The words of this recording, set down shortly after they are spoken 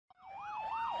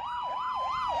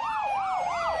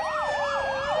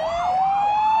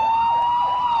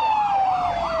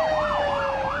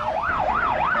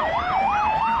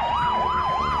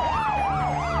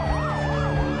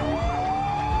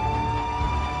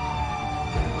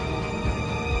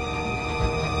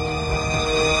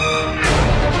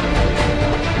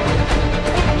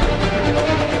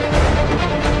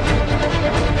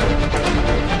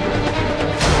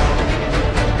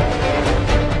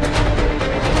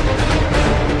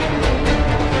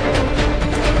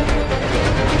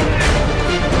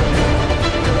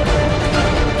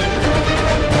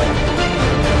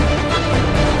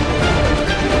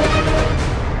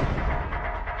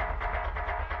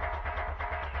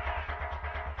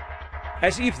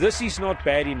As if this is not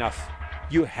bad enough,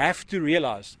 you have to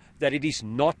realize that it is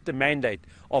not the mandate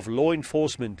of law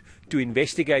enforcement to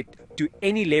investigate to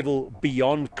any level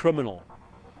beyond criminal.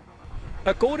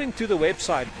 According to the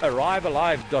website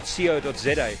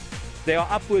arrivealive.co.za, there are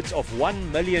upwards of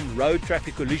 1 million road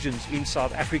traffic collisions in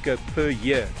South Africa per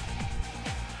year.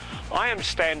 I am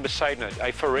Stan Besaidnout,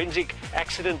 a forensic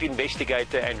accident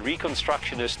investigator and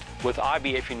reconstructionist with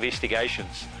IBF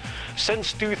Investigations.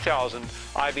 Since 2000,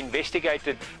 I've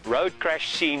investigated road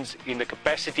crash scenes in the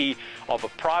capacity of a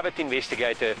private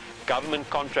investigator, government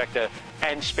contractor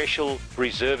and special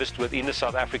reservist within the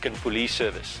South African Police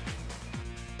Service.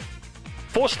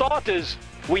 For starters,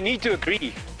 we need to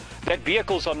agree that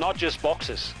vehicles are not just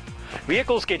boxes.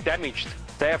 Vehicles get damaged,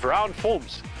 they have round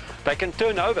forms, they can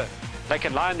turn over, they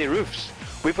can lie on their roofs.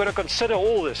 We've got to consider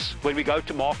all this when we go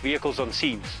to mark vehicles on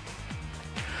scenes.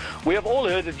 We have all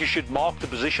heard that you should mark the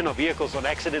position of vehicles on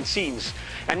accident scenes,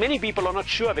 and many people are not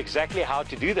sure of exactly how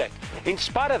to do that. In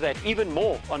spite of that, even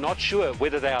more are not sure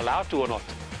whether they are allowed to or not.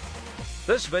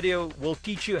 This video will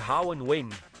teach you how and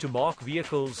when to mark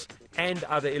vehicles and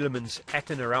other elements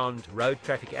at and around road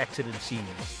traffic accident scenes.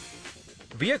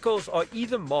 Vehicles are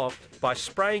either marked by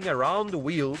spraying around the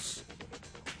wheels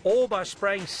or by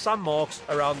spraying some marks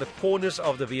around the corners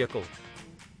of the vehicle.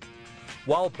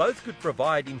 While both could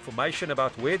provide information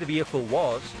about where the vehicle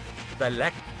was, they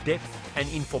lack depth and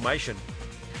information.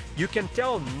 You can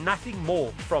tell nothing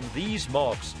more from these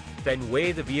marks than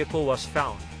where the vehicle was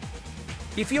found.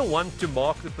 If you want to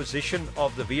mark the position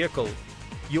of the vehicle,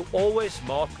 you always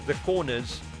mark the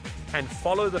corners and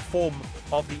follow the form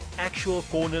of the actual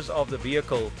corners of the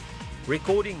vehicle,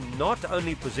 recording not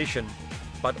only position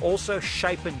but also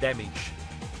shape and damage.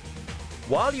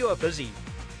 While you are busy,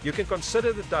 you can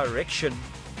consider the direction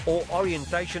or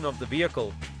orientation of the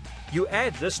vehicle. You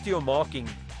add this to your marking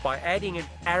by adding an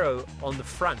arrow on the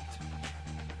front.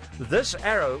 This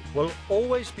arrow will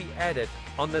always be added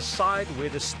on the side where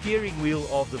the steering wheel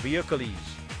of the vehicle is.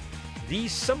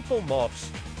 These simple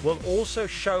marks will also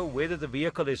show whether the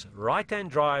vehicle is right-hand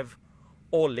drive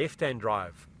or left-hand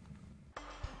drive.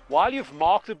 While you've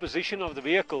marked the position of the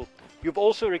vehicle, you've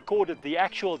also recorded the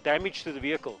actual damage to the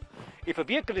vehicle. If a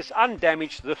vehicle is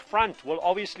undamaged, the front will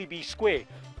obviously be square.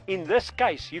 In this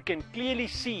case, you can clearly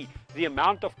see the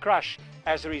amount of crush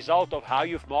as a result of how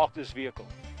you've marked this vehicle.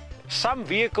 Some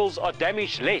vehicles are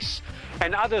damaged less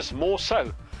and others more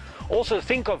so. Also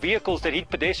think of vehicles that hit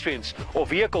pedestrians or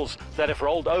vehicles that have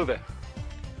rolled over.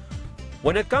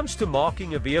 When it comes to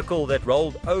marking a vehicle that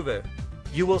rolled over,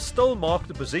 you will still mark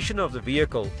the position of the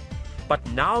vehicle, but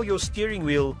now your steering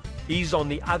wheel is on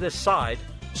the other side,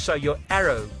 so your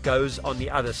arrow goes on the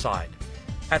other side.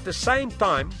 At the same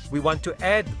time, we want to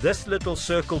add this little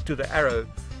circle to the arrow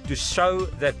to show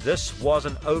that this was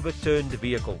an overturned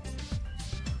vehicle.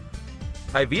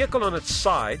 A vehicle on its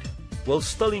side will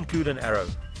still include an arrow,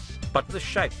 but the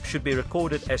shape should be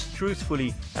recorded as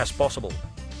truthfully as possible.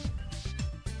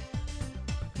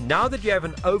 Now that you have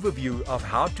an overview of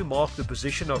how to mark the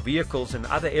position of vehicles and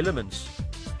other elements,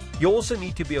 you also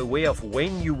need to be aware of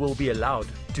when you will be allowed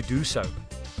to do so.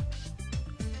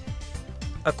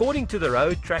 According to the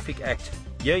Road Traffic Act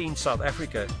here in South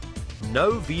Africa,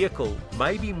 no vehicle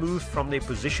may be moved from their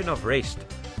position of rest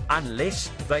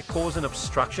unless they cause an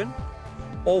obstruction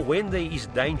or when there is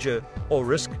danger or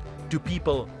risk to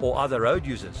people or other road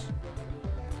users.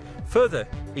 Further,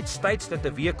 it states that the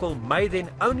vehicle may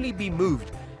then only be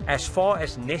moved as far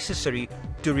as necessary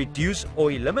to reduce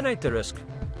or eliminate the risk,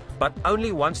 but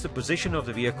only once the position of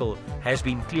the vehicle has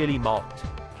been clearly marked.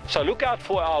 So look out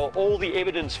for our All the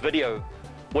Evidence video,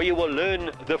 where you will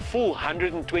learn the full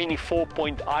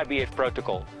 124-point IBF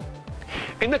protocol.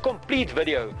 In the complete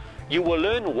video, you will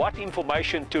learn what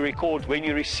information to record when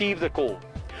you receive the call,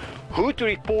 who to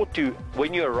report to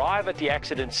when you arrive at the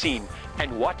accident scene, and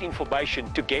what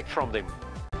information to get from them.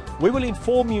 We will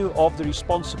inform you of the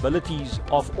responsibilities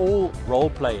of all role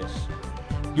players.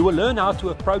 You will learn how to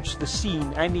approach the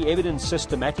scene and the evidence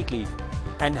systematically,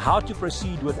 and how to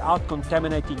proceed without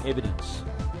contaminating evidence.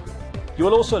 You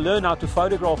will also learn how to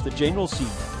photograph the general scene,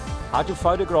 how to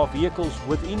photograph vehicles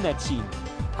within that scene,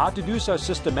 how to do so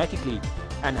systematically,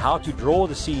 and how to draw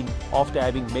the scene after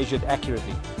having measured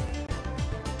accurately.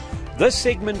 This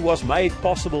segment was made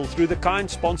possible through the kind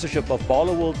sponsorship of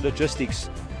Barloworld Logistics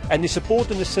and the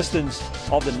support and assistance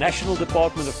of the National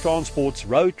Department of Transport's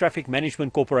Road Traffic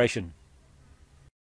Management Corporation.